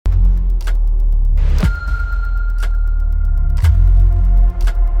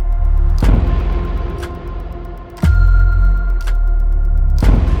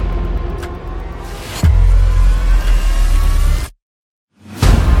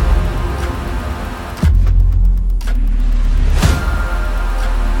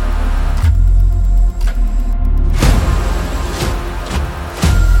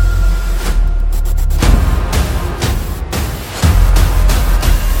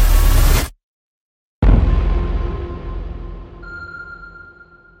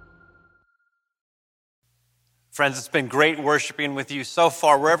Friends, it's been great worshiping with you so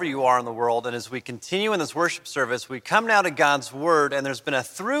far, wherever you are in the world. And as we continue in this worship service, we come now to God's Word, and there's been a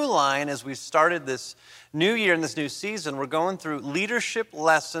through line as we started this new year and this new season. We're going through leadership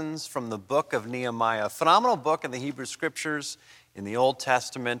lessons from the book of Nehemiah, a phenomenal book in the Hebrew Scriptures, in the Old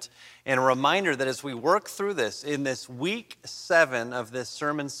Testament, and a reminder that as we work through this, in this week 7 of this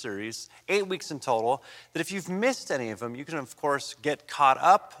sermon series, 8 weeks in total, that if you've missed any of them, you can, of course, get caught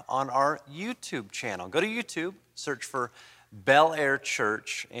up on our YouTube channel. Go to YouTube, search for Bel Air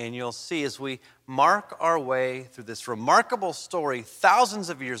Church, and you'll see as we mark our way through this remarkable story thousands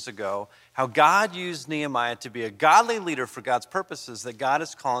of years ago, how God used Nehemiah to be a godly leader for God's purposes, that God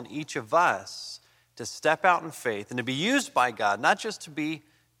is calling each of us to step out in faith and to be used by God, not just to be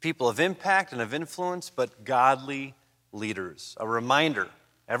people of impact and of influence, but godly leaders. A reminder,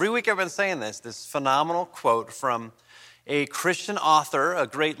 every week I've been saying this phenomenal quote from a Christian author, a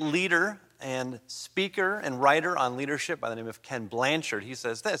great leader and speaker and writer on leadership by the name of Ken Blanchard. He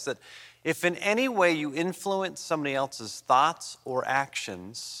says this, that if in any way you influence somebody else's thoughts or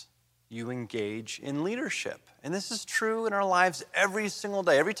actions, you engage in leadership. And this is true in our lives every single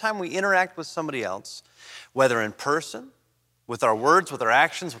day. Every time we interact with somebody else, whether in person, with our words, with our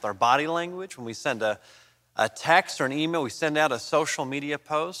actions, with our body language, when we send a text or an email, we send out a social media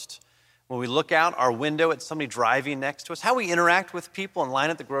post, when we look out our window at somebody driving next to us, how we interact with people in line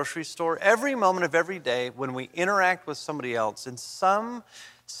at the grocery store, every moment of every day when we interact with somebody else, in some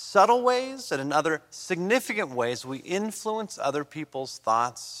subtle ways and in other significant ways, we influence other people's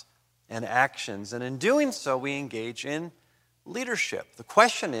thoughts and actions. And in doing so, we engage in leadership. The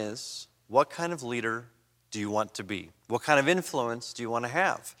question is, what kind of leader do you want to be? What kind of influence do you want to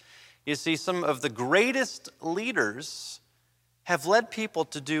have? You see, some of the greatest leaders have led people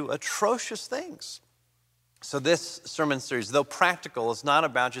to do atrocious things. So this sermon series, though practical, is not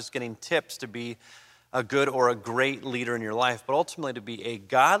about just getting tips to be a good or a great leader in your life, but ultimately to be a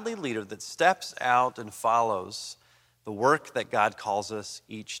godly leader that steps out and follows the work that God calls us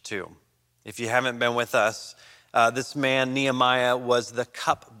each to. If you haven't been with us, this man, Nehemiah, was the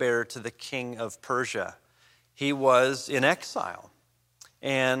cupbearer to the king of Persia. He was in exile.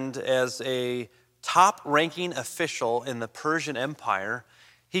 And as a top-ranking official in the Persian Empire,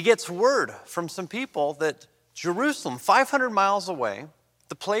 he gets word from some people that Jerusalem, 500 miles away,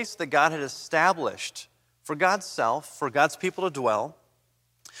 the place that God had established for God's self, for God's people to dwell,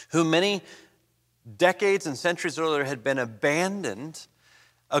 who many decades and centuries earlier had been abandoned,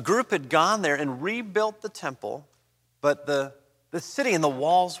 a group had gone there and rebuilt the temple, but the city and the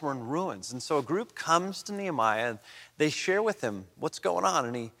walls were in ruins. And so a group comes to Nehemiah and they share with him what's going on.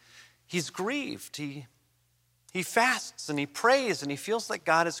 And he's grieved. He fasts and he prays and he feels like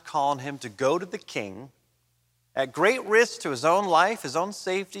God is calling him to go to the king at great risk to his own life, his own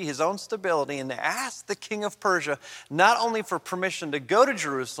safety, his own stability, and to ask the king of Persia not only for permission to go to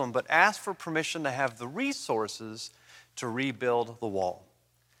Jerusalem, but ask for permission to have the resources to rebuild the wall.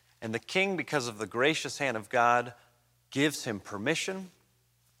 And the king, because of the gracious hand of God, gives him permission,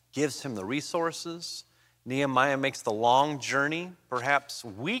 gives him the resources. Nehemiah makes the long journey, perhaps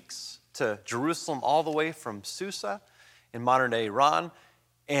weeks, to Jerusalem, all the way from Susa in modern-day Iran,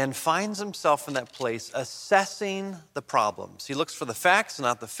 and finds himself in that place assessing the problems. He looks for the facts,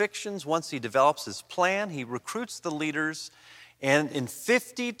 not the fictions. Once he develops his plan, he recruits the leaders, and in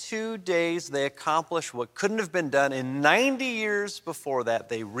 52 days, they accomplish what couldn't have been done in 90 years before that.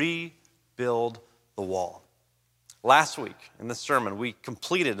 They rebuild the wall. Last week in the sermon, we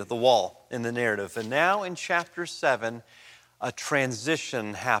completed the wall in the narrative. And now in chapter 7, a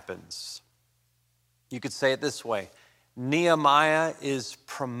transition happens. You could say it this way: Nehemiah is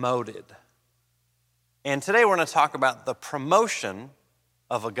promoted. And today we're going to talk about the promotion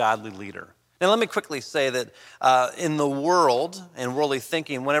of a godly leader. Now, let me quickly say that in the world and worldly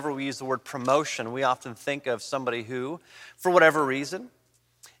thinking, whenever we use the word promotion, we often think of somebody who, for whatever reason,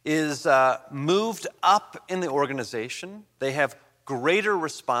 is moved up in the organization. They have greater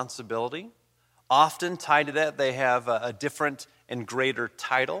responsibility. Often tied to that, they have a different and greater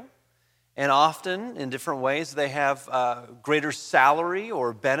title. And often, in different ways, they have greater salary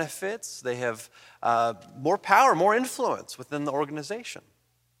or benefits. They have more power, more influence within the organization.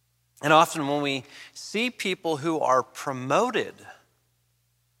 And often when we see people who are promoted,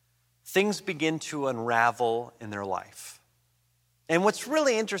 things begin to unravel in their life. And what's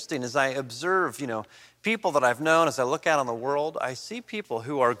really interesting is I observe, people that I've known as I look out on the world, I see people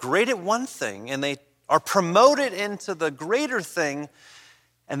who are great at one thing and they are promoted into the greater thing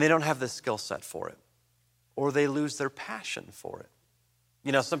and they don't have the skill set for it, or they lose their passion for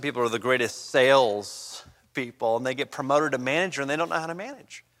it. Some people are the greatest sales people and they get promoted to manager and they don't know how to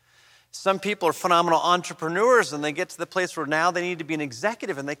manage. Some people are phenomenal entrepreneurs and they get to the place where now they need to be an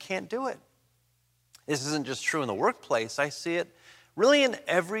executive and they can't do it. This isn't just true in the workplace. I see it really in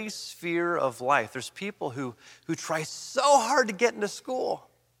every sphere of life. There's people who try so hard to get into school.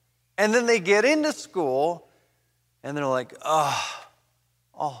 And then they get into school and they're like, oh,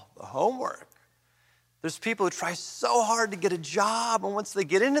 the homework. There's people who try so hard to get a job. And once they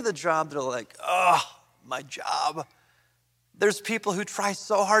get into the job, they're like, oh, my job. There's people who try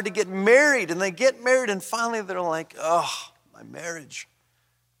so hard to get married. And they get married and finally they're like, oh, my marriage.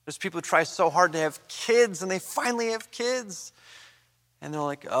 There's people who try so hard to have kids and they finally have kids. And they're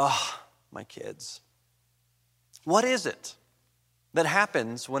like, oh, my kids. What is it that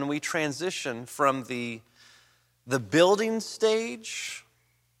happens when we transition from the building stage,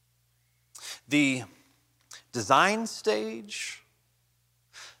 the design stage,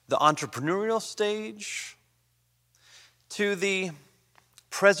 the entrepreneurial stage, to the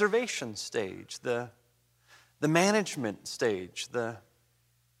preservation stage, the management stage, the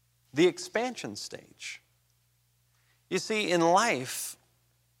expansion stage? You see, in life,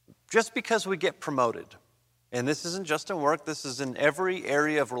 just because we get promoted, and this isn't just in work, this is in every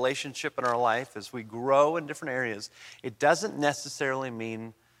area of relationship in our life as we grow in different areas, it doesn't necessarily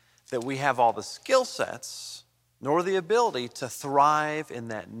mean that we have all the skill sets nor the ability to thrive in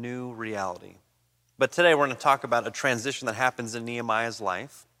that new reality. But today we're going to talk about a transition that happens in Nehemiah's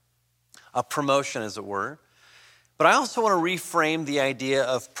life, a promotion, as it were. But I also want to reframe the idea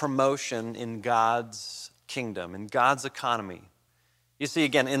of promotion in God's kingdom, in God's economy. You see,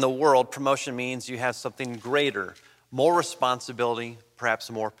 again, in the world, promotion means you have something greater, more responsibility, perhaps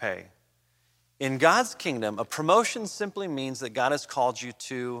more pay. In God's kingdom, a promotion simply means that God has called you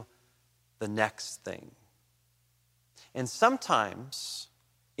to the next thing. And sometimes,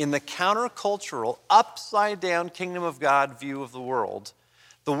 in the countercultural, upside-down kingdom of God view of the world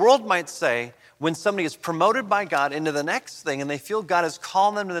might say, when somebody is promoted by God into the next thing and they feel God is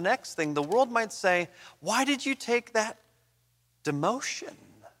calling them to the next thing, the world might say, why did you take that demotion?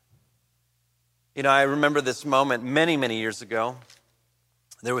 You know, I remember this moment many, many years ago.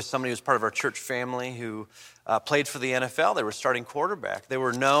 There was somebody who was part of our church family who played for the NFL. They were starting quarterback. They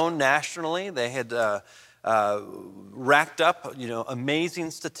were known nationally. They had racked up,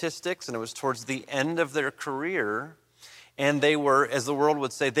 amazing statistics, and it was towards the end of their career. And they were, as the world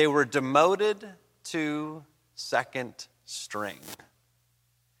would say, they were demoted to second string.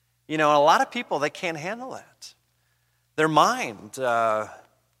 You know, a lot of people, they can't handle that. Their mind,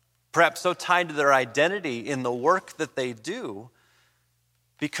 perhaps so tied to their identity in the work that they do,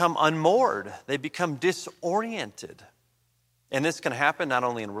 become unmoored. They become disoriented. And this can happen not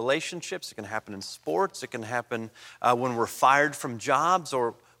only in relationships, it can happen in sports, it can happen when we're fired from jobs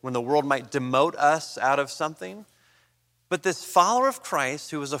or when the world might demote us out of something. But this follower of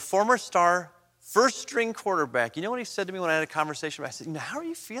Christ, who was a former star, first-string quarterback, you know what he said to me when I had a conversation? I said, how are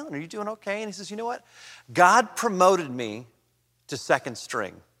you feeling? Are you doing okay? And he says, you know what? God promoted me to second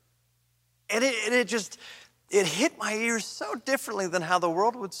string. And it hit my ears so differently than how the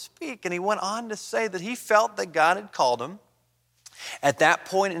world would speak. And he went on to say that he felt that God had called him at that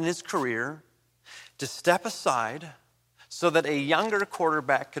point in his career to step aside so that a younger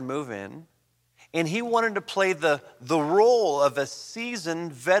quarterback could move in. And he wanted to play the role of a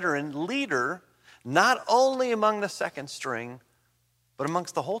seasoned veteran leader, not only among the second string, but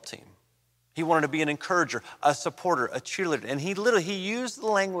amongst the whole team. He wanted to be an encourager, a supporter, a cheerleader. And he used the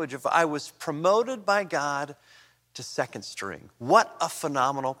language of, I was promoted by God to second string. What a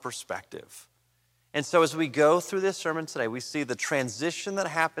phenomenal perspective. And so as we go through this sermon today, we see the transition that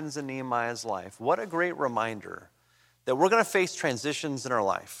happens in Nehemiah's life. What a great reminder that we're going to face transitions in our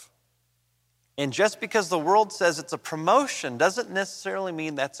life. And just because the world says it's a promotion doesn't necessarily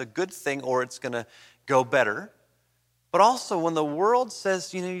mean that's a good thing or it's going to go better. But also when the world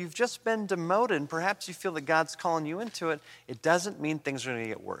says, you've just been demoted and perhaps you feel that God's calling you into it, it doesn't mean things are going to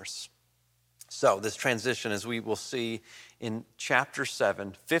get worse. So this transition, as we will see in chapter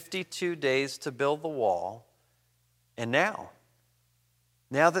 7, 52 days to build the wall. And now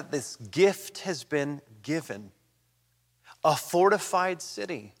that this gift has been given, a fortified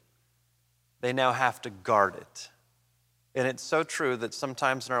city, they now have to guard it. And it's so true that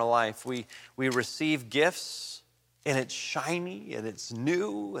sometimes in our life we receive gifts and it's shiny and it's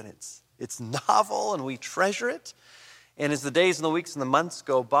new and it's novel and we treasure it. And as the days and the weeks and the months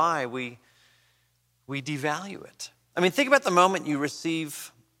go by, we devalue it. I mean, think about the moment you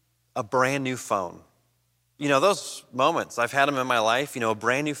receive a brand new phone. Those moments, I've had them in my life, a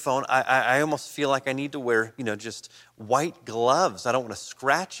brand new phone. I almost feel like I need to wear, just white gloves. I don't want to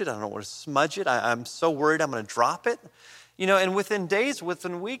scratch it. I don't want to smudge it. I'm so worried I'm going to drop it. And within days,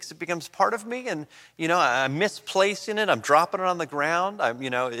 within weeks, it becomes part of me. And, I'm misplacing it. I'm dropping it on the ground.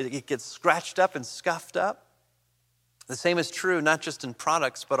 It gets scratched up and scuffed up. The same is true, not just in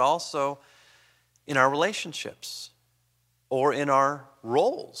products, but also in our relationships or in our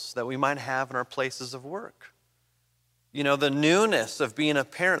roles that we might have in our places of work. The newness of being a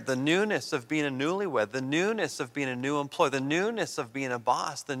parent, the newness of being a newlywed, the newness of being a new employee, the newness of being a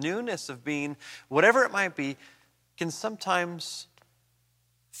boss, the newness of being whatever it might be, can sometimes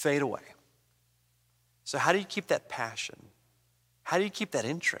fade away. So how do you keep that passion? How do you keep that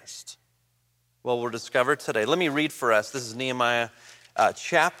interest? Well, we'll discover today. Let me read for us. This is Nehemiah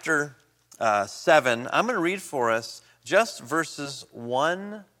chapter 7. I'm going to read for us just verses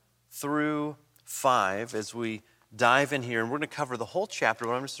 1 through 5 as we dive in here. And we're going to cover the whole chapter,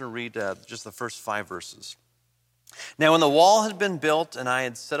 but I'm just going to read just the first 5 verses. Now, when the wall had been built and I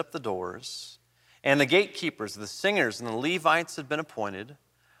had set up the doors, and the gatekeepers, the singers, and the Levites had been appointed,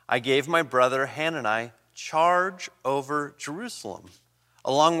 I gave my brother Hanani charge over Jerusalem,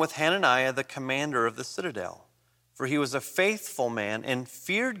 along with Hananiah, the commander of the citadel. For he was a faithful man and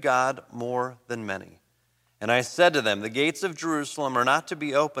feared God more than many. And I said to them, the gates of Jerusalem are not to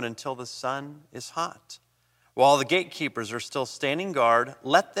be open until the sun is hot. While the gatekeepers are still standing guard,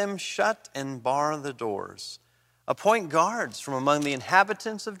 let them shut and bar the doors. Appoint guards from among the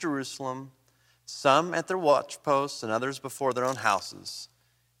inhabitants of Jerusalem, some at their watchposts and others before their own houses.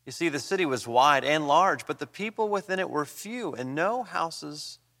 You see, the city was wide and large, but the people within it were few, and no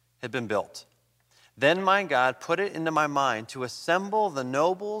houses had been built. Then my God put it into my mind to assemble the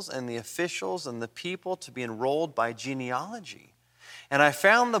nobles and the officials and the people to be enrolled by genealogy. And I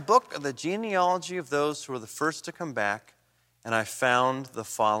found the book of the genealogy of those who were the first to come back, and I found the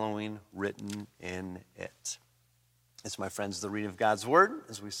following written in it. It's, my friends, the reading of God's word.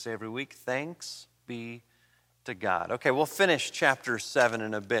 As we say every week, thanks be to God. Okay, we'll finish chapter 7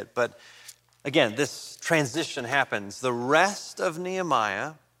 in a bit, but again, this transition happens. The rest of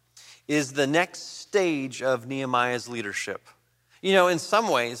Nehemiah is the next stage of Nehemiah's leadership. In some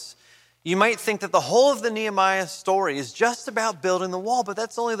ways, you might think that the whole of the Nehemiah story is just about building the wall, but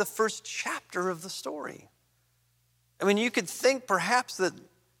that's only the first chapter of the story. You could think perhaps that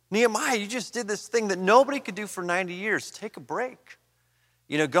Nehemiah, you just did this thing that nobody could do for 90 years. Take a break.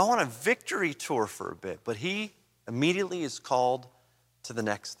 Go on a victory tour for a bit. But he immediately is called to the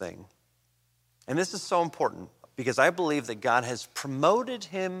next thing. And this is so important because I believe that God has promoted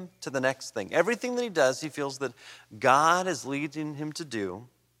him to the next thing. Everything that he does, he feels that God is leading him to do.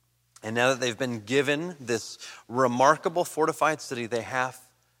 And now that they've been given this remarkable fortified city, they have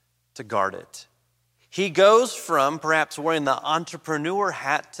to guard it. He goes from perhaps wearing the entrepreneur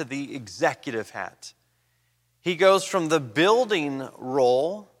hat to the executive hat. He goes from the building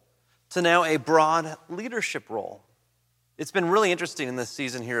role to now a broad leadership role. It's been really interesting in this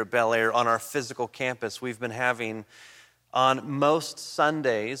season here at Bel Air on our physical campus. We've been having on most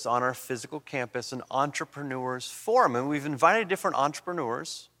Sundays on our physical campus an entrepreneurs forum. And we've invited different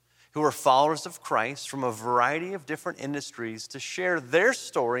entrepreneurs who are followers of Christ from a variety of different industries to share their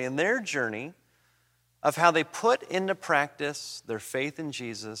story and their journey of how they put into practice their faith in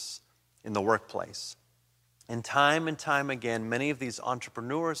Jesus in the workplace. And time again, many of these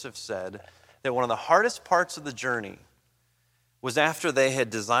entrepreneurs have said that one of the hardest parts of the journey was after they had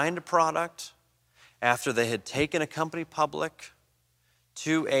designed a product, after they had taken a company public,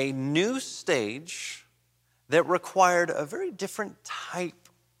 to a new stage that required a very different type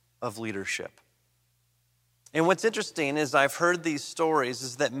of leadership. And what's interesting is I've heard these stories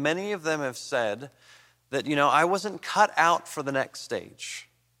is that many of them have said that, I wasn't cut out for the next stage.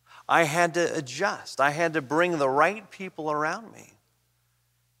 I had to adjust. I had to bring the right people around me.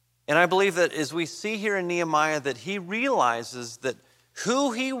 And I believe that as we see here in Nehemiah, that he realizes that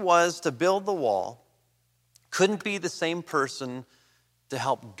who he was to build the wall couldn't be the same person to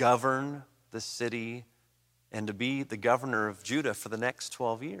help govern the city and to be the governor of Judah for the next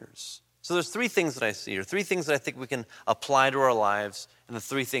 12 years. So there's 3 things that I see here, 3 things that I think we can apply to our lives, and the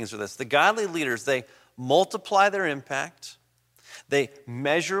 3 things are this. The godly leaders, they multiply their impact, they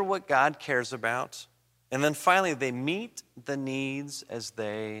measure what God cares about, and then finally they meet the needs as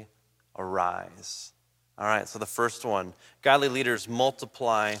they arise. All right, so the first one, godly leaders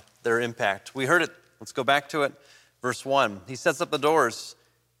multiply their impact. We heard it. Let's go back to it. Verse 1, he sets up the doors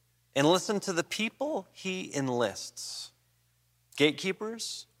and listen to the people he enlists.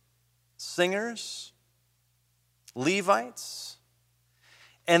 Gatekeepers, singers, Levites,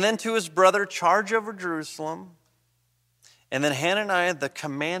 and then to his brother, charge over Jerusalem, and then Hananiah, the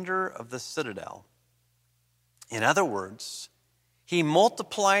commander of the citadel. In other words, he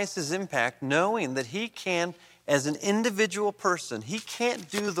multiplies his impact knowing that he can as an individual person, he can't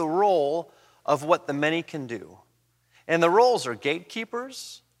do the role of what the many can do. And the roles are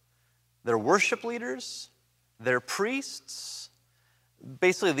gatekeepers, they're worship leaders, they're priests,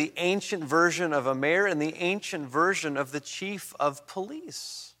 basically the ancient version of a mayor and the ancient version of the chief of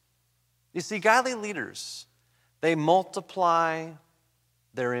police. You see, godly leaders, they multiply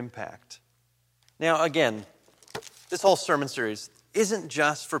their impact. Now, again, this whole sermon series isn't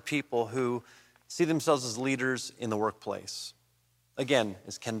just for people who see themselves as leaders in the workplace. Again,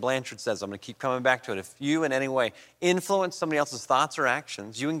 as Ken Blanchard says, I'm going to keep coming back to it. If you in any way influence somebody else's thoughts or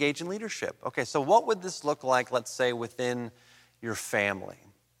actions, you engage in leadership. Okay, so what would this look like, let's say, within your family?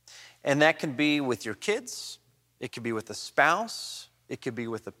 And that can be with your kids. It could be with a spouse. It could be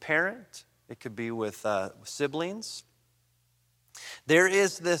with a parent. It could be with siblings. There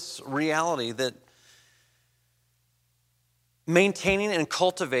is this reality that maintaining and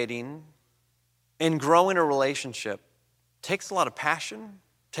cultivating and growing a relationship takes a lot of passion,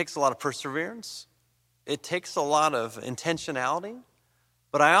 takes a lot of perseverance, it takes a lot of intentionality,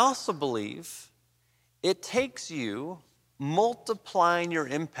 but I also believe it takes you multiplying your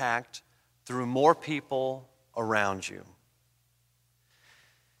impact through more people around you.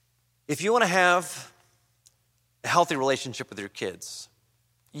 If you want to have a healthy relationship with your kids,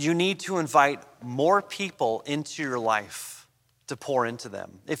 you need to invite more people into your life to pour into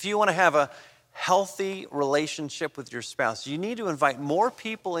them. If you want to have a healthy relationship with your spouse, you need to invite more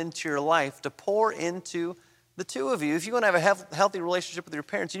people into your life to pour into the two of you. If you want to have a healthy relationship with your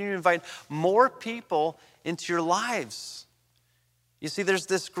parents, you need to invite more people into your lives. You see, there's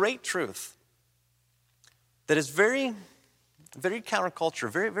this great truth that is very, very counterculture,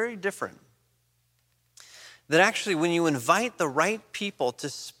 very, very different. That actually, when you invite the right people to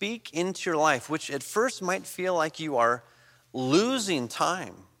speak into your life, which at first might feel like you are losing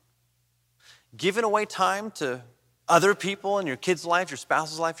time, giving away time to other people in your kid's life, your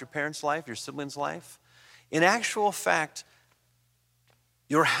spouse's life, your parents' life, your siblings' life, in actual fact,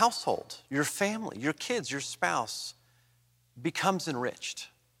 your household, your family, your kids, your spouse becomes enriched.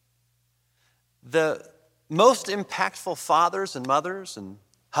 The most impactful fathers and mothers and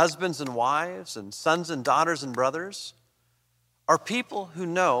husbands and wives and sons and daughters and brothers are people who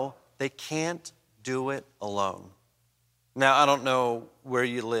know they can't do it alone. Now, I don't know where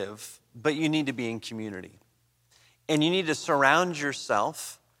you live, but you need to be in community. And you need to surround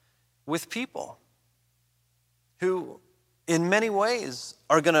yourself with people who, in many ways,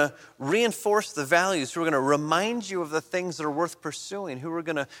 are going to reinforce the values, who are going to remind you of the things that are worth pursuing, who are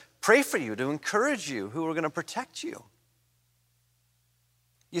going to pray for you, to encourage you, who are going to protect you.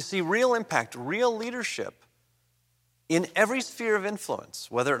 You see, real impact, real leadership in every sphere of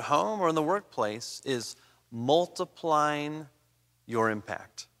influence, whether at home or in the workplace, is multiplying your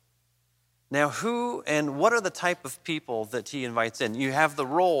impact. Now, who and what are the type of people that he invites in? You have the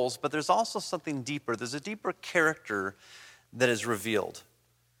roles, but there's also something deeper. There's a deeper character that is revealed.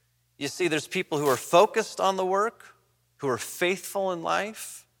 You see, there's people who are focused on the work, who are faithful in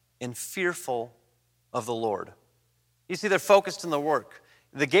life, and fearful of the Lord. You see, they're focused in the work.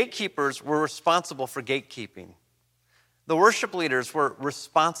 The gatekeepers were responsible for gatekeeping. The worship leaders were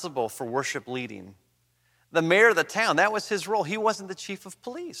responsible for worship leading. The mayor of the town, that was his role. He wasn't the chief of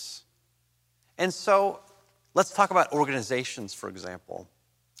police. And so let's talk about organizations, for example.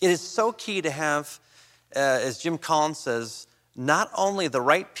 It is so key to have, as Jim Collins says, not only the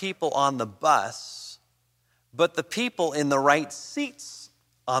right people on the bus, but the people in the right seats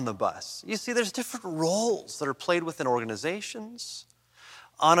on the bus. You see, there's different roles that are played within organizations.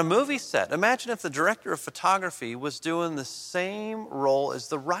 On a movie set, imagine if the director of photography was doing the same role as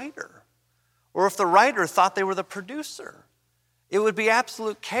the writer, or if the writer thought they were the producer. It would be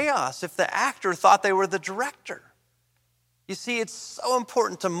absolute chaos if the actor thought they were the director. You see, it's so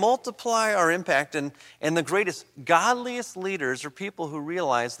important to multiply our impact, and the greatest, godliest leaders are people who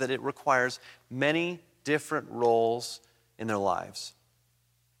realize that it requires many different roles in their lives.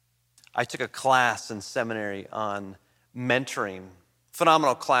 I took a class in seminary on mentoring,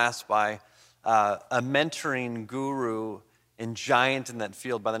 phenomenal class by a mentoring guru and giant in that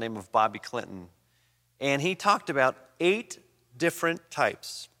field by the name of Bobby Clinton. And he talked about 8 different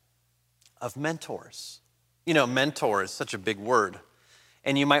types of mentors. You know, mentor is such a big word.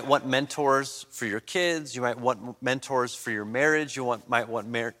 And you might want mentors for your kids. You might want mentors for your marriage. You might want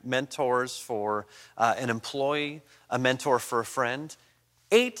mentors for an employee, a mentor for a friend.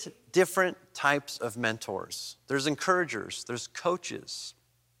 8 different types of mentors. There's encouragers, there's coaches,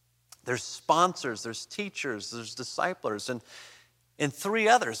 there's sponsors, there's teachers, there's disciplers, and 3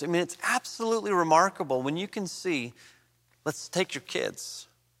 others. I mean, it's absolutely remarkable when you can see. Let's take your kids.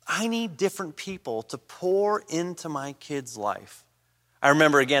 I need different people to pour into my kids' life. I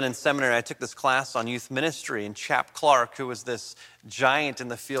remember again in seminary, I took this class on youth ministry, and Chap Clark, who was this giant in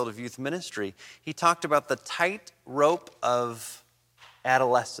the field of youth ministry, he talked about the tight rope of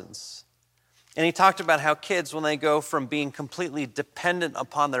adolescence. And he talked about how kids, when they go from being completely dependent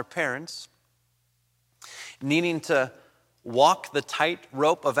upon their parents, needing to walk the tight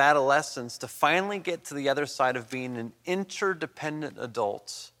rope of adolescence to finally get to the other side of being an interdependent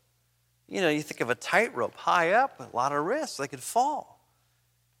adult. You know, you think of a tightrope high up, a lot of risks, they could fall.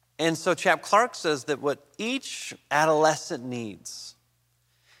 And so Chap Clark says that what each adolescent needs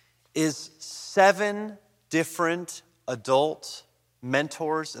is 7 different adult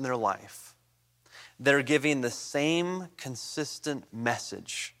mentors in their life that are giving the same consistent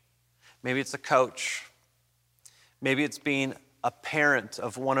message. Maybe it's a coach. Maybe it's being a parent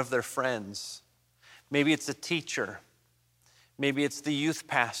of one of their friends. Maybe it's a teacher. Maybe it's the youth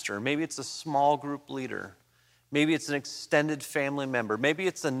pastor. Maybe it's a small group leader. Maybe it's an extended family member. Maybe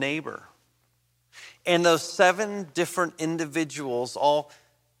it's a neighbor. And those 7 different individuals all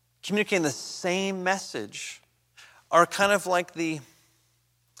communicating the same message are kind of like the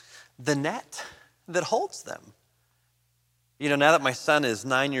net that holds them. You know, now that my son is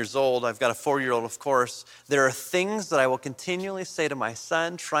 9 years old, I've got a 4-year-old, of course, there are things that I will continually say to my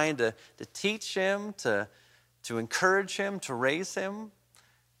son, trying to teach him, to encourage him, to raise him,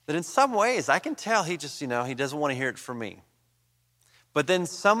 that in some ways I can tell he just, he doesn't want to hear it from me. But then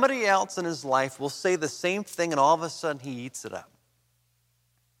somebody else in his life will say the same thing, and all of a sudden he eats it up.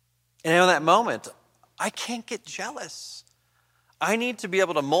 And in that moment, I can't get jealous. I need to be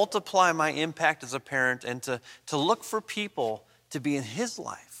able to multiply my impact as a parent and to look for people to be in his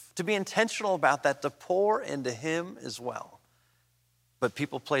life, to be intentional about that, to pour into him as well. But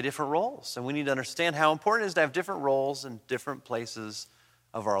people play different roles, and we need to understand how important it is to have different roles in different places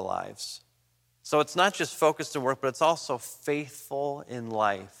of our lives. So it's not just focused in work, but it's also faithful in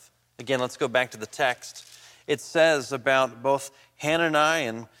life. Again, let's go back to the text. It says about both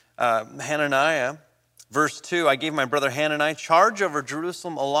Hananiah and Hananiah, verse 2, I gave my brother Hananiah charge over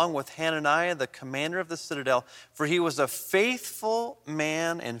Jerusalem along with Hananiah, the commander of the citadel, for he was a faithful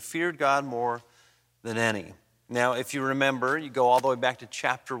man and feared God more than any. Now, if you remember, you go all the way back to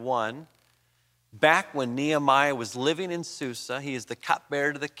chapter 1. Back when Nehemiah was living in Susa, he is the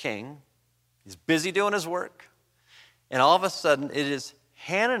cupbearer to the king. He's busy doing his work. And all of a sudden, it is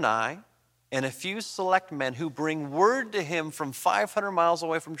Hananiah and a few select men who bring word to him from 500 miles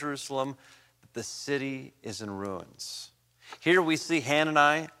away from Jerusalem that the city is in ruins. Here we see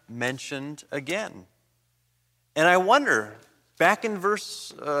Hananiah mentioned again. And I wonder, back in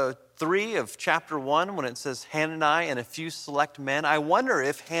verse 3 of chapter 1, when it says Hananiah and a few select men, I wonder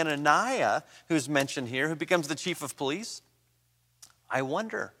if Hananiah, who's mentioned here, who becomes the chief of police, I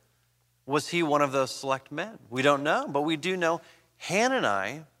wonder, was he one of those select men? We don't know, but we do know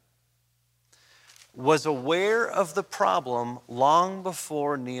Hananiah was aware of the problem long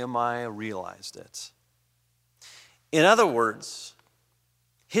before Nehemiah realized it. In other words,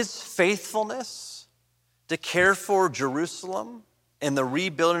 his faithfulness to care for Jerusalem and the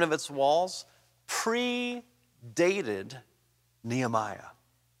rebuilding of its walls predated Nehemiah.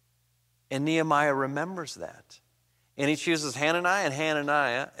 And Nehemiah remembers that. And he chooses Hananiah and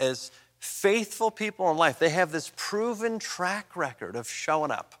Hananiah as faithful people in life. They have this proven track record of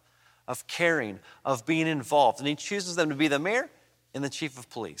showing up, of caring, of being involved. And he chooses them to be the mayor and the chief of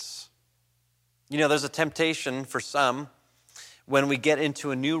police. You know, there's a temptation for some when we get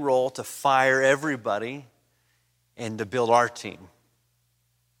into a new role to fire everybody and to build our team.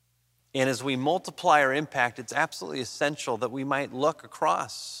 And as we multiply our impact, it's absolutely essential that we might look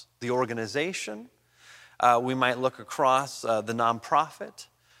across the organization. We might look across the nonprofit.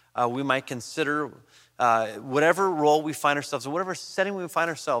 We might consider whatever role we find ourselves in, whatever setting we find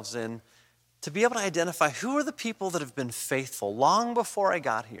ourselves in, to be able to identify who are the people that have been faithful long before I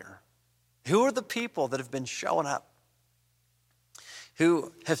got here. Who are the people that have been showing up,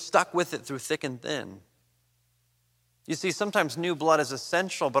 who have stuck with it through thick and thin. You see, sometimes new blood is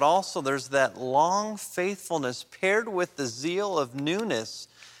essential, but also there's that long faithfulness paired with the zeal of newness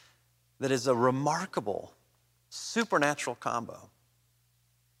that is a remarkable, supernatural combo.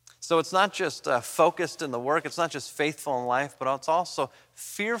 So it's not just focused in the work, it's not just faithful in life, but it's also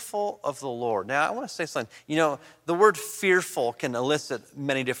fearful of the Lord. Now, I want to say something. You know, the word fearful can elicit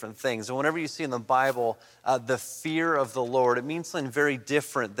many different things. And whenever you see in the Bible the fear of the Lord, it means something very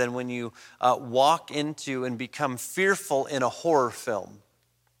different than when you walk into and become fearful in a horror film.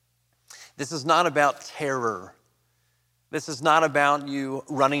 This is not about terror. This is not about you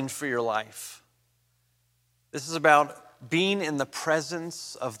running for your life. This is about being in the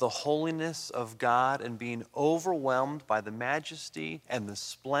presence of the holiness of God and being overwhelmed by the majesty and the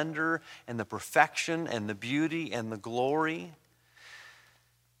splendor and the perfection and the beauty and the glory.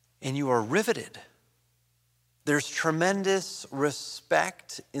 And you are riveted. There's tremendous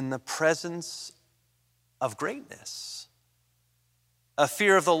respect in the presence of greatness. A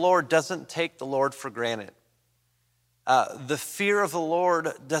fear of the Lord doesn't take the Lord for granted. The fear of the Lord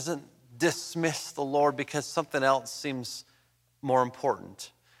doesn't dismiss the Lord because something else seems more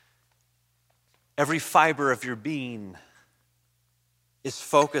important. Every fiber of your being is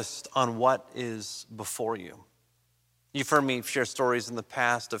focused on what is before you. You've heard me share stories in the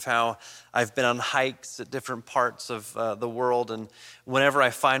past of how I've been on hikes at different parts of the world, and whenever I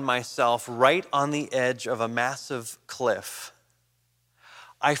find myself right on the edge of a massive cliff,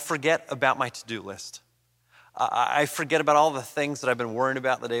 I forget about my to-do list. I forget about all the things that I've been worrying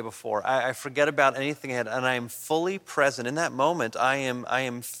about the day before. I forget about anything ahead, and I am fully present. In that moment, I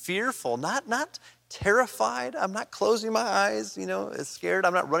am fearful, not terrified. I'm not closing my eyes, scared.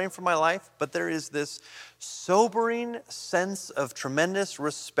 I'm not running for my life, but there is this sobering sense of tremendous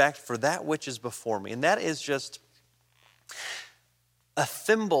respect for that which is before me. And that is just a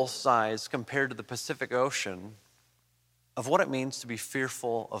thimble size compared to the Pacific Ocean of what it means to be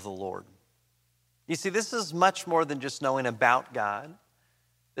fearful of the Lord. You see, this is much more than just knowing about God.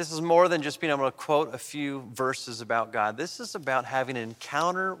 This is more than just being able to quote a few verses about God. This is about having an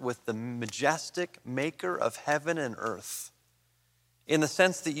encounter with the majestic maker of heaven and earth, in the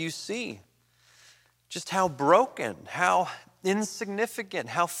sense that you see just how broken, how insignificant,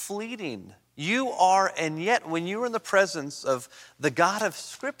 how fleeting you are, and yet when you're in the presence of the God of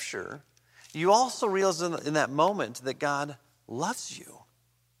Scripture, you also realize in that moment that God loves you,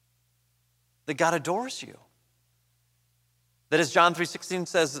 that God adores you. That as John 3:16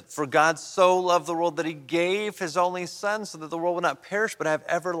 says, for God so loved the world that he gave his only son so that the world would not perish but have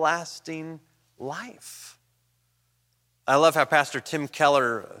everlasting life. I love how Pastor Tim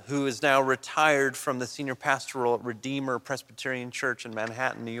Keller, who is now retired from the senior pastoral at Redeemer Presbyterian Church in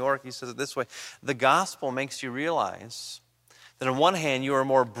Manhattan, New York, he says it this way: the gospel makes you realize that on one hand you are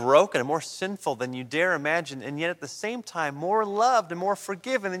more broken and more sinful than you dare imagine, and yet at the same time more loved and more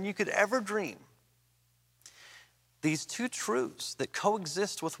forgiven than you could ever dream. These two truths that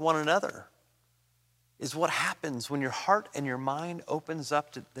coexist with one another is what happens when your heart and your mind opens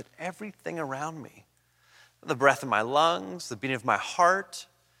up to that everything around me, the breath in my lungs, the beating of my heart,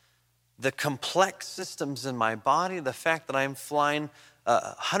 the complex systems in my body, the fact that I'm flying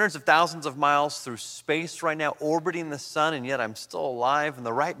hundreds of thousands of miles through space right now, orbiting the sun, and yet I'm still alive, and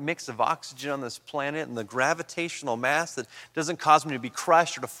the right mix of oxygen on this planet and the gravitational mass that doesn't cause me to be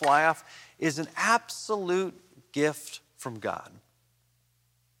crushed or to fly off is an absolute gift from God.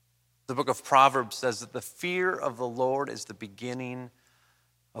 The book of Proverbs says that the fear of the Lord is the beginning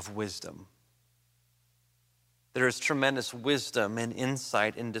of wisdom. There is tremendous wisdom and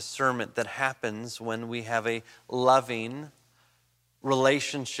insight and discernment that happens when we have a loving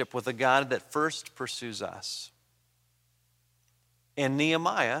relationship with a God that first pursues us. And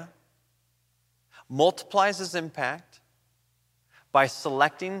Nehemiah multiplies his impact by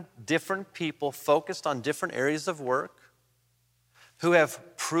selecting different people focused on different areas of work who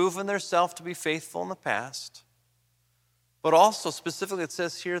have proven themselves to be faithful in the past. But also specifically it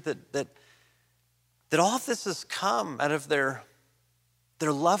says here that all of this has come out of their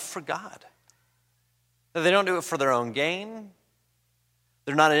love for God. That they don't do it for their own gain.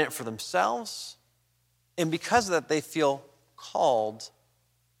 They're not in it for themselves. And because of that, they feel called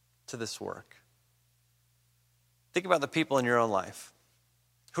to this work. Think about the people in your own life.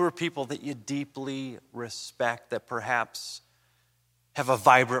 Who are people that you deeply respect, that perhaps have a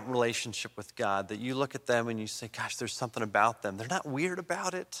vibrant relationship with God, that you look at them and you say, gosh, there's something about them. They're not weird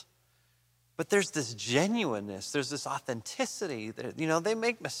about it, but there's this genuineness, there's this authenticity. They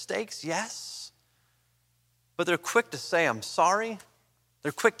make mistakes, yes, but they're quick to say, I'm sorry.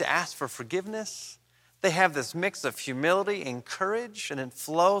 They're quick to ask for forgiveness. They have this mix of humility and courage, and it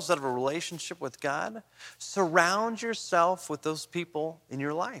flows out of a relationship with God. Surround yourself with those people in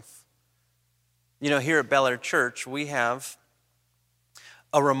your life. Here at Bel Air Church, we have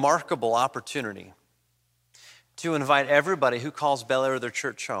a remarkable opportunity to invite everybody who calls Bel Air their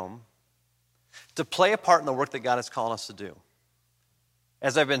church home to play a part in the work that God is calling us to do.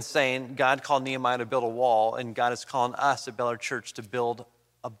 As I've been saying, God called Nehemiah to build a wall, and God is calling us at Bel Air Church to build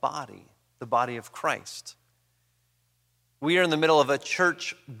a body, the body of Christ. We are in the middle of a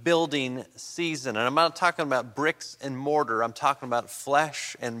church building season, and I'm not talking about bricks and mortar. I'm talking about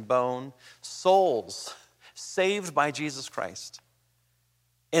flesh and bone, souls saved by Jesus Christ.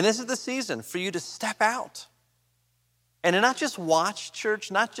 And this is the season for you to step out, And to not just watch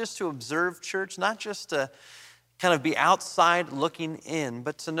church, not just to observe church, not just to kind of be outside looking in,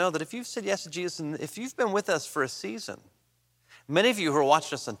 but to know that if you've said yes to Jesus and if you've been with us for a season, many of you who are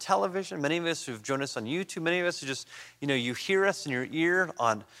watching us on television, many of us who've joined us on YouTube, many of us who just, you hear us in your ear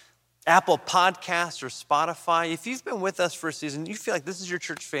on Apple Podcasts or Spotify. If you've been with us for a season, you feel like this is your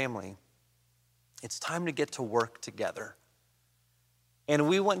church family, it's time to get to work together. And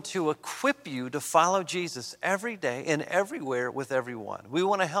we want to equip you to follow Jesus every day and everywhere with everyone. We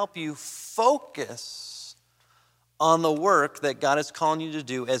want to help you focus on the work that God is calling you to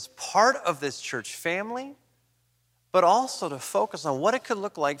do as part of this church family, but also to focus on what it could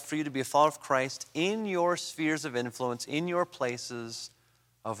look like for you to be a follower of Christ in your spheres of influence, in your places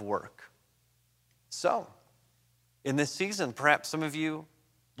of work. So, in this season, perhaps some of you,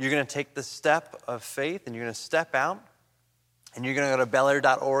 you're going to take the step of faith and you're going to step out and you're going to go to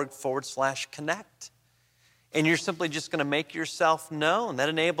bellaire.org/connect. And you're simply just going to make yourself known. That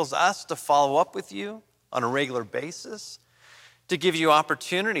enables us to follow up with you on a regular basis, to give you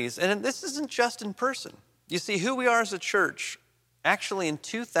opportunities. And this isn't just in person. You see, who we are as a church, actually in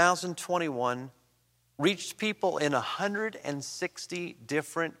 2021, reached people in 160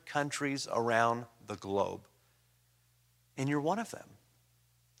 different countries around the globe. And you're one of them.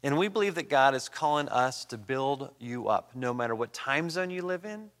 And we believe that God is calling us to build you up, no matter what time zone you live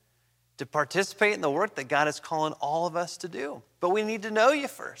in, to participate in the work that God is calling all of us to do. But we need to know you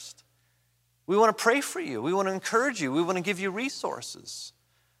first. We want to pray for you. We want to encourage you. We want to give you resources.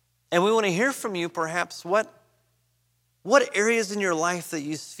 And we want to hear from you perhaps what areas in your life that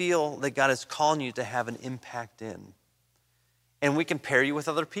you feel that God is calling you to have an impact in. And we can pair you with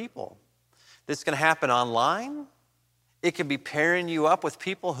other people. This can happen online. It can be pairing you up with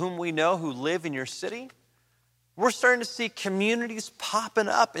people whom we know who live in your city. We're starting to see communities popping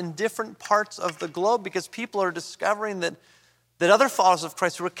up in different parts of the globe because people are discovering that other followers of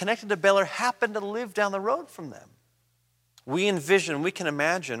Christ who are connected to Bellaire happen to live down the road from them. We can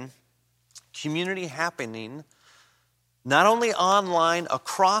imagine community happening not only online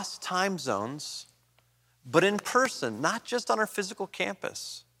across time zones, but in person, not just on our physical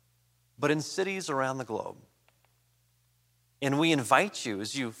campus, but in cities around the globe. And we invite you,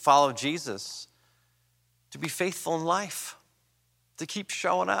 as you follow Jesus, to be faithful in life, to keep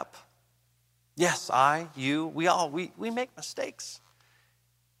showing up. Yes, we make mistakes.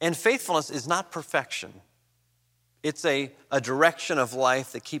 And faithfulness is not perfection. It's a direction of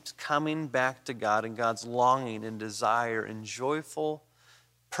life that keeps coming back to God and God's longing and desire and joyful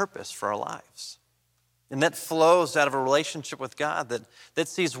purpose for our lives. And that flows out of a relationship with God that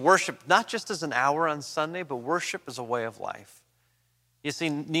sees worship not just as an hour on Sunday, but worship as a way of life. You see,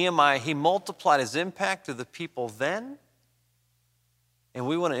 Nehemiah, he multiplied his impact through the people then, and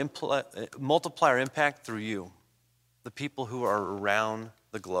we want to multiply our impact through you, the people who are around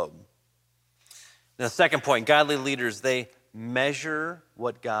the globe. Now, the second point, godly leaders, they measure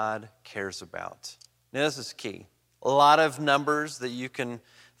what God cares about. Now, this is key. A lot of numbers that you can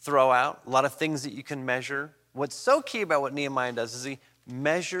throw out, a lot of things that you can measure. What's so key about what Nehemiah does is he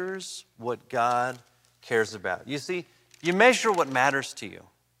measures what God cares about. You see, you measure what matters to you.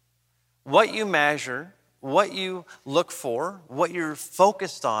 What you measure, what you look for, what you're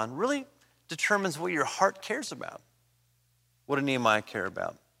focused on really determines what your heart cares about. What did Nehemiah care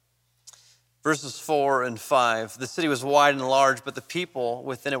about? Verses 4 and 5, the city was wide and large, but the people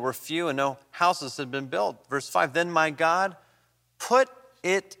within it were few and no houses had been built. Verse 5, then my God put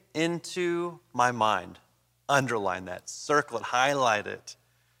it into my mind. Underline that, circle it, highlight it.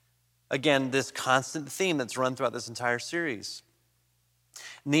 Again, this constant theme that's run throughout this entire series.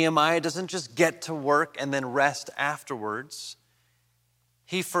 Nehemiah doesn't just get to work and then rest afterwards.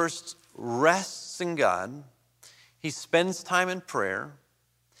 He first rests in God. He spends time in prayer.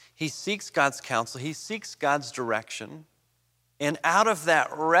 He seeks God's counsel. He seeks God's direction. And out of that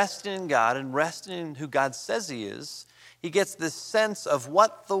resting in God and resting in who God says he is, he gets this sense of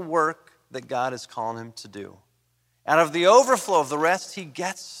what the work that God is calling him to do. Out of the overflow of the rest, he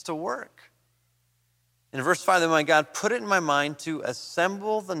gets to work. In verse 5, then my God put it in my mind to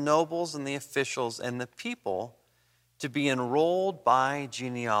assemble the nobles and the officials and the people to be enrolled by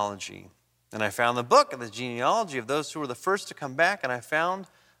genealogy. And I found the book of the genealogy of those who were the first to come back, and I found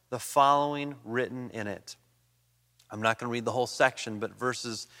the following written in it. I'm not going to read the whole section, but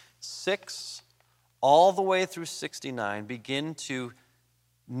verses 6 all the way through 69 begin to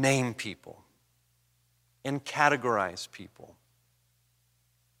name people and categorize people.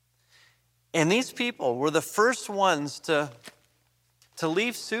 And these people were the first ones to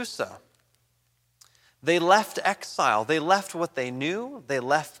leave Susa. They left exile. They left what they knew. They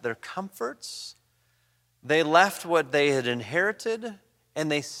left their comforts. They left what they had inherited,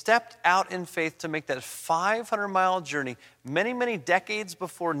 and they stepped out in faith to make that 500-mile journey. Many, many decades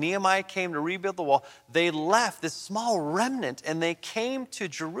before Nehemiah came to rebuild the wall, they left this small remnant, and they came to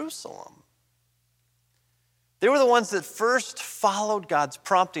Jerusalem. They were the ones that first followed God's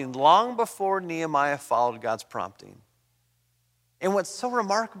prompting, long before Nehemiah followed God's prompting. And what's so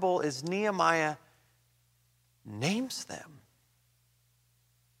remarkable is Nehemiah names them.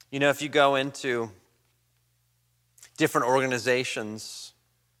 You know, if you go into different organizations,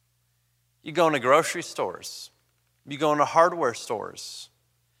 you go into grocery stores, you go into hardware stores,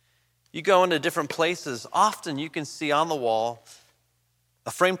 you go into different places, often you can see on the wall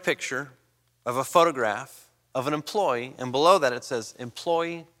a framed picture of a photograph of an employee, and below that it says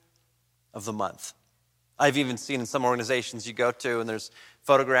Employee of the Month. I've even seen in some organizations you go to, and there's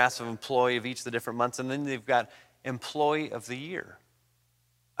photographs of employee of each of the different months, and then they've got Employee of the Year.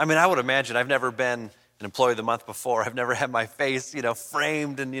 I mean, I would imagine, I've never been an Employee of the Month before. I've never had my face,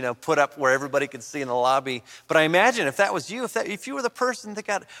 framed and, put up where everybody could see in the lobby. But I imagine if that was you, if you were the person that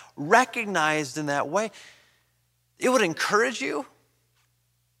got recognized in that way, it would encourage you.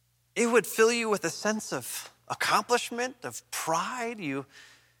 It would fill you with a sense of accomplishment, of pride. You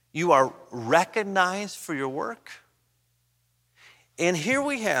are recognized for your work. And here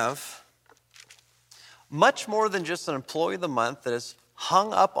we have much more than just an Employee of the Month that is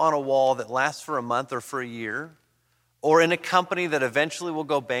hung up on a wall that lasts for a month or for a year, or in a company that eventually will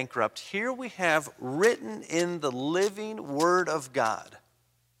go bankrupt. Here we have written in the living Word of God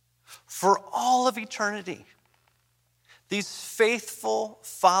for all of eternity. These faithful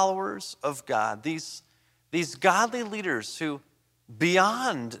followers of God, these godly leaders who,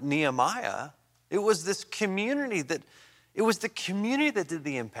 beyond Nehemiah, it was the community that did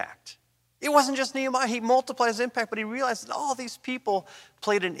the impact. It wasn't just Nehemiah. He multiplied his impact, but he realized that all these people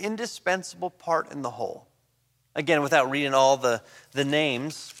played an indispensable part in the whole. Again, without reading all the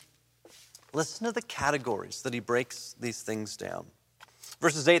names, listen to the categories that he breaks these things down.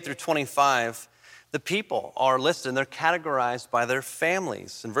 Verses 8 through 25, the people are listed, and they're categorized by their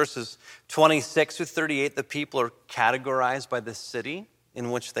families. In verses 26 through 38, the people are categorized by the city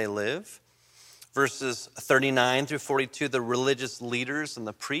in which they live. Verses 39 through 42, the religious leaders and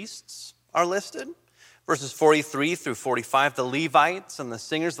the priests are listed. Verses 43 through 45, the Levites and the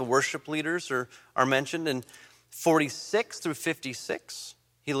singers, the worship leaders are mentioned. And 46 through 56,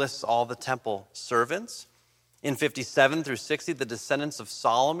 he lists all the temple servants. In 57 through 60, the descendants of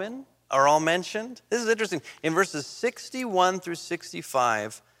Solomon are all mentioned. This is interesting. In verses 61 through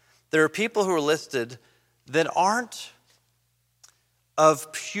 65, there are people who are listed that aren't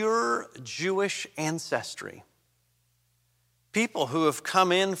of pure Jewish ancestry. People who have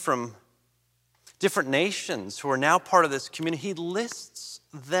come in from different nations who are now part of this community. He lists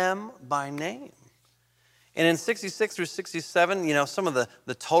them by name. And in 66 through 67, some of the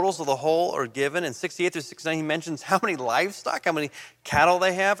totals of the whole are given. In 68 through 69, he mentions how many livestock, how many cattle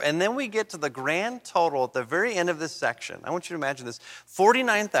they have. And then we get to the grand total at the very end of this section. I want you to imagine this.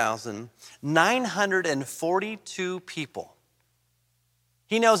 49,942 people.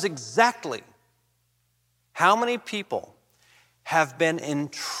 He knows exactly how many people have been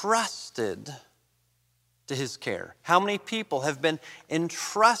entrusted to his care. How many people have been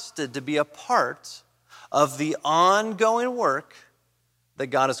entrusted to be a part of the ongoing work that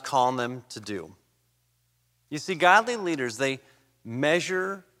God is calling them to do. You see, godly leaders, they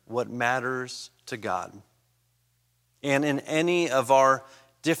measure what matters to God. And in any of our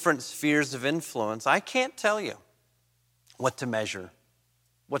different spheres of influence, I can't tell you what to measure,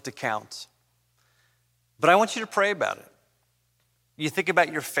 what to count. But I want you to pray about it. You think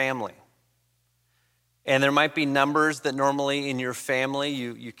about your family. And there might be numbers that normally in your family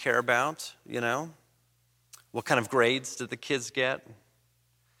you care about, What kind of grades did the kids get?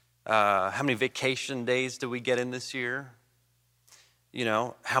 How many vacation days do we get in this year?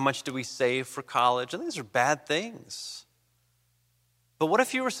 How much do we save for college? And these are bad things. But what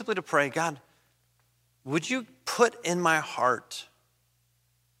if you were simply to pray, God, would you put in my heart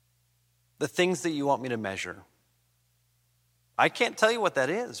the things that you want me to measure? I can't tell you what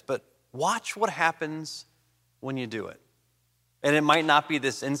that is, but watch what happens when you do it. And it might not be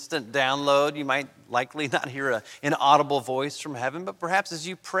this instant download. You might likely not hear an audible voice from heaven, but perhaps as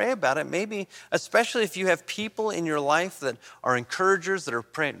you pray about it, maybe, especially if you have people in your life that are encouragers, that are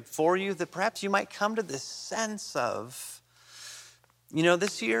praying for you, that perhaps you might come to this sense of,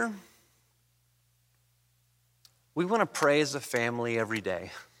 this year, we want to pray as a family every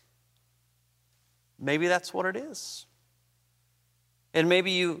day. Maybe that's what it is. And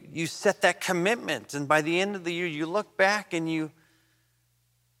maybe you set that commitment, and by the end of the year, you look back and you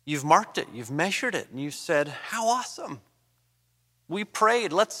You've marked it, you've measured it, and you said, how awesome. We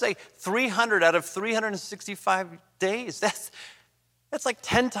prayed, let's say 300 out of 365 days. That's like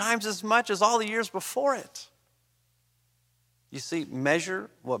 10 times as much as all the years before it. You see, measure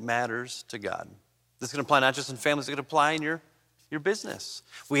what matters to God. This can apply not just in families, it can apply in your business.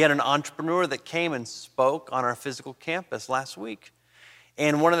 We had an entrepreneur that came and spoke on our physical campus last week.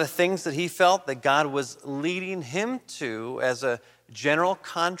 And one of the things that he felt that God was leading him to as a general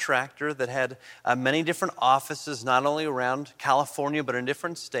contractor that had many different offices, not only around California, but in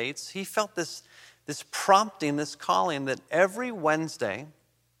different states, he felt this prompting, this calling that every Wednesday,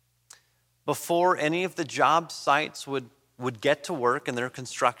 before any of the job sites would get to work in their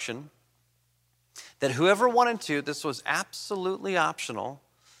construction, that whoever wanted to, this was absolutely optional,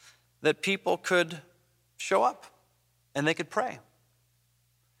 that people could show up and they could pray.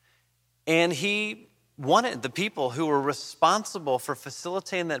 And he wanted the people who were responsible for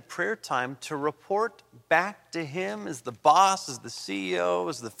facilitating that prayer time to report back to him as the boss, as the CEO,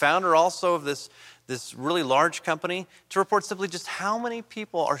 as the founder also of this really large company, to report simply just how many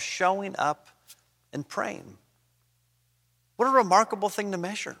people are showing up and praying. What a remarkable thing to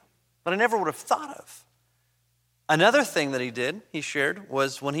measure that I never would have thought of. Another thing that he shared,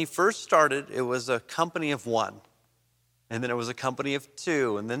 was when he first started, it was a company of one. And then it was a company of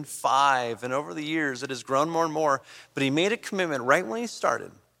 2, and then 5. And over the years, it has grown more and more. But he made a commitment right when he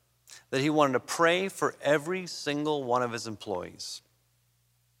started that he wanted to pray for every single one of his employees.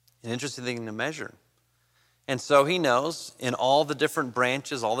 An interesting thing to measure. And so he knows in all the different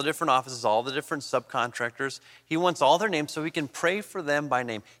branches, all the different offices, all the different subcontractors, he wants all their names so he can pray for them by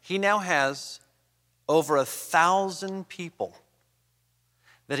name. He now has over 1,000 people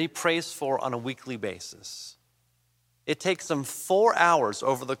that he prays for on a weekly basis. It takes him 4 hours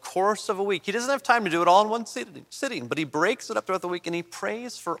over the course of a week. He doesn't have time to do it all in one sitting, but he breaks it up throughout the week and he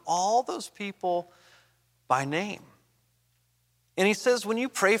prays for all those people by name. And he says, when you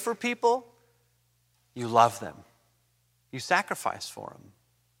pray for people, you love them. You sacrifice for them.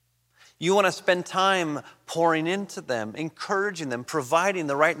 You want to spend time pouring into them, encouraging them, providing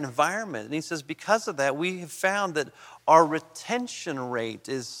the right environment. And he says, because of that, we have found that our retention rate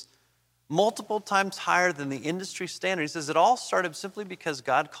is multiple times higher than the industry standard. He says it all started simply because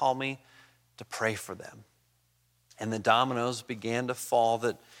God called me to pray for them. And the dominoes began to fall,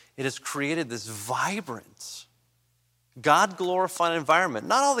 that it has created this vibrant, God-glorifying environment.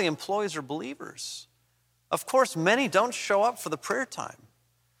 Not all the employees are believers. Of course, many don't show up for the prayer time,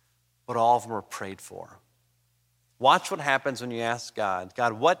 but all of them are prayed for. Watch what happens when you ask God,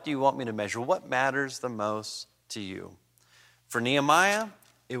 God, what do you want me to measure? What matters the most to you? For Nehemiah,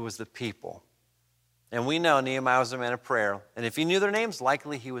 it was the people. And we know Nehemiah was a man of prayer. And if he knew their names,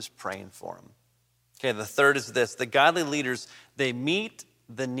 likely he was praying for them. Okay, the third is this. The godly leaders, they meet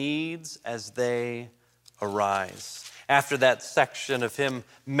the needs as they arise. After that section of him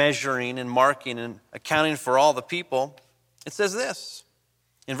measuring and marking and accounting for all the people, it says this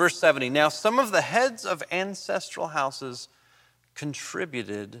in verse 70. Now some of the heads of ancestral houses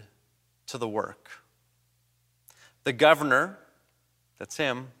contributed to the work. The governor, that's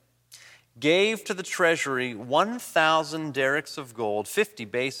him, gave to the treasury 1,000 derricks of gold, 50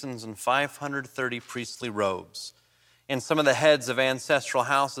 basins, and 530 priestly robes. And some of the heads of ancestral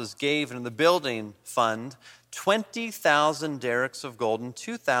houses gave in the building fund 20,000 derricks of gold and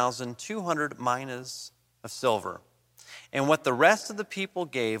 2,200 minas of silver. And what the rest of the people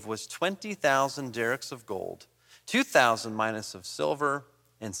gave was 20,000 derricks of gold, 2,000 minas of silver,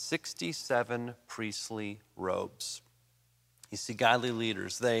 and 67 priestly robes. You see, godly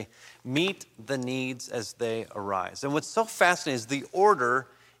leaders, they meet the needs as they arise. And what's so fascinating is the order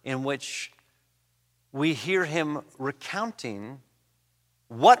in which we hear him recounting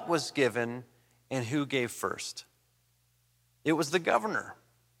what was given and who gave first. It was the governor.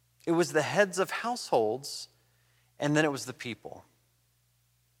 It was the heads of households, and then it was the people.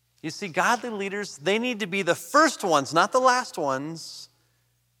 You see, godly leaders, they need to be the first ones, not the last ones,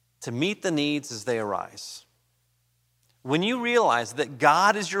 to meet the needs as they arise. When you realize that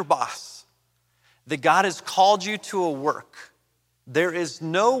God is your boss, that God has called you to a work, there is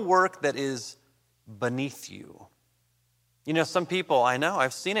no work that is beneath you. You know, some people, I know,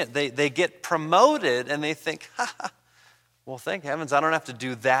 I've seen it, they get promoted and they think, well, thank heavens, I don't have to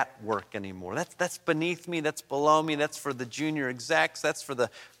do that work anymore. That's beneath me, that's below me, that's for the junior execs, that's for the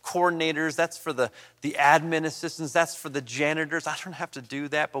coordinators, that's for the admin assistants, that's for the janitors. I don't have to do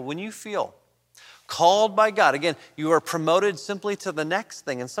that. But when you feel called by God, again, you are promoted simply to the next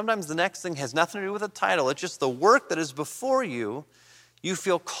thing. And sometimes the next thing has nothing to do with a title. It's just the work that is before you. You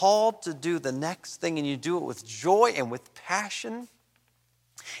feel called to do the next thing and you do it with joy and with passion.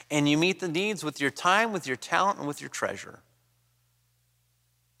 And you meet the needs with your time, with your talent, and with your treasure.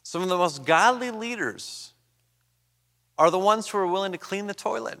 Some of the most godly leaders are the ones who are willing to clean the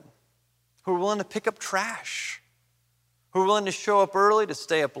toilet, who are willing to pick up trash, who are willing to show up early, to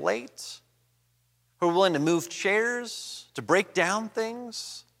stay up late, who are willing to move chairs, to break down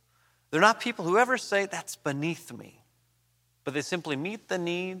things. They're not people who ever say, that's beneath me, but they simply meet the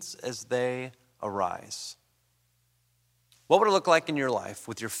needs as they arise. What would it look like in your life,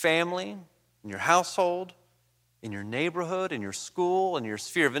 with your family, in your household, in your neighborhood, in your school, in your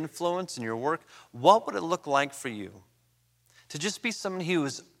sphere of influence, in your work? What would it look like for you to just be someone who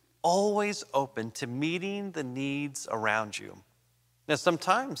is always open to meeting the needs around you? Now,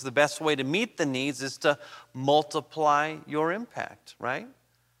 sometimes the best way to meet the needs is to multiply your impact, right?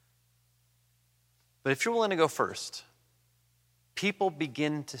 But if you're willing to go first, people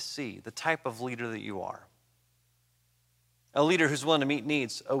begin to see the type of leader that you are. A leader who's willing to meet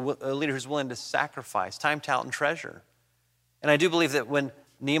needs, a leader who's willing to sacrifice time, talent, and treasure. And I do believe that when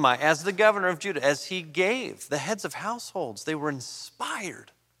Nehemiah, as the governor of Judah, as he gave the heads of households, they were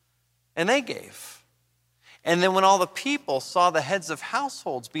inspired, and they gave. And then when all the people saw the heads of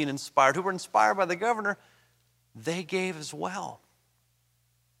households being inspired, who were inspired by the governor, they gave as well.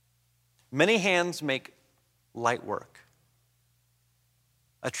 Many hands make light work.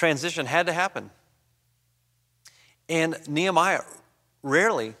 A transition had to happen. And Nehemiah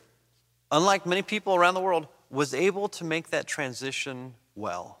rarely, unlike many people around the world, was able to make that transition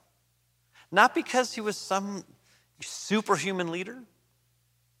well. Not because he was some superhuman leader,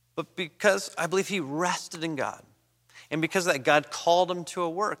 but because I believe he rested in God. And because that God called him to a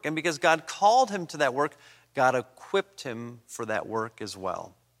work. And because God called him to that work, God equipped him for that work as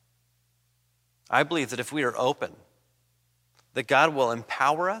well. I believe that if we are open, that God will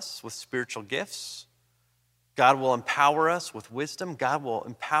empower us with spiritual gifts. God will empower us with wisdom. God will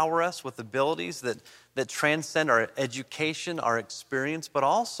empower us with abilities that transcend our education, our experience, but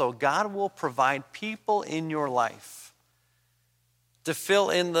also God will provide people in your life to fill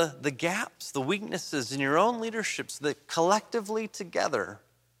in the gaps, the weaknesses in your own leadership, so that collectively together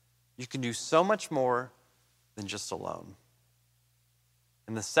you can do so much more than just alone.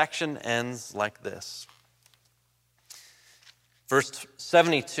 And the section ends like this. Verse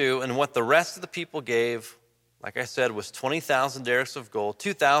 72, and what the rest of the people gave, like I said, was 20,000 derricks of gold,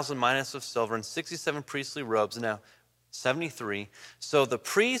 2,000 minas of silver, and 67 priestly robes, and now 73. So the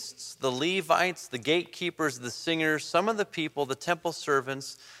priests, the Levites, the gatekeepers, the singers, some of the people, the temple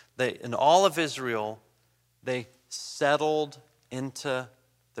servants, and all of Israel, they settled into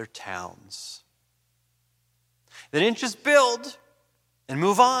their towns. They didn't just build and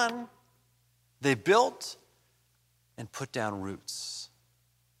move on. They built and put down roots.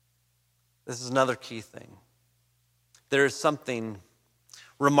 This is another key thing. There is something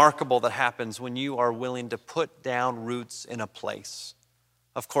remarkable that happens when you are willing to put down roots in a place.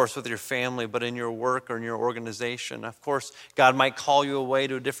 Of course, with your family, but in your work or in your organization. Of course, God might call you away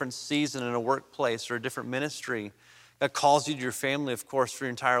to a different season in a workplace or a different ministry. God calls you to your family, of course, for your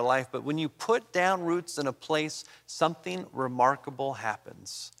entire life. But when you put down roots in a place, something remarkable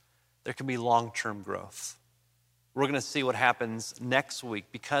happens. There can be long-term growth. We're going to see what happens next week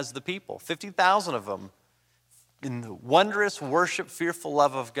because the people, 50,000 of them, in the wondrous worship, fearful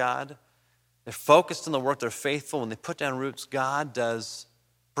love of God, they're focused on the work, they're faithful. When they put down roots, God does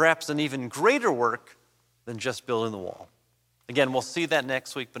perhaps an even greater work than just building the wall. Again, we'll see that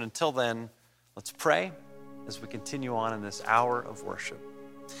next week, but until then, let's pray as we continue on in this hour of worship.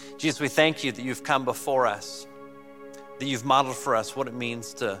 Jesus, we thank you that you've come before us, that you've modeled for us what it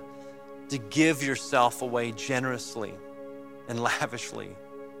means to give yourself away generously and lavishly.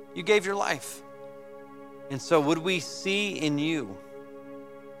 You gave your life. And so would we see in you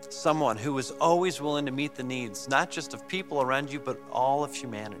someone who is always willing to meet the needs, not just of people around you, but all of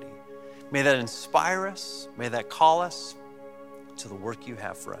humanity. May that inspire us. May that call us to the work you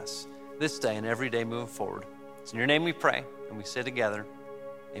have for us this day and every day moving forward. It's in your name we pray, and we say together,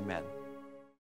 amen.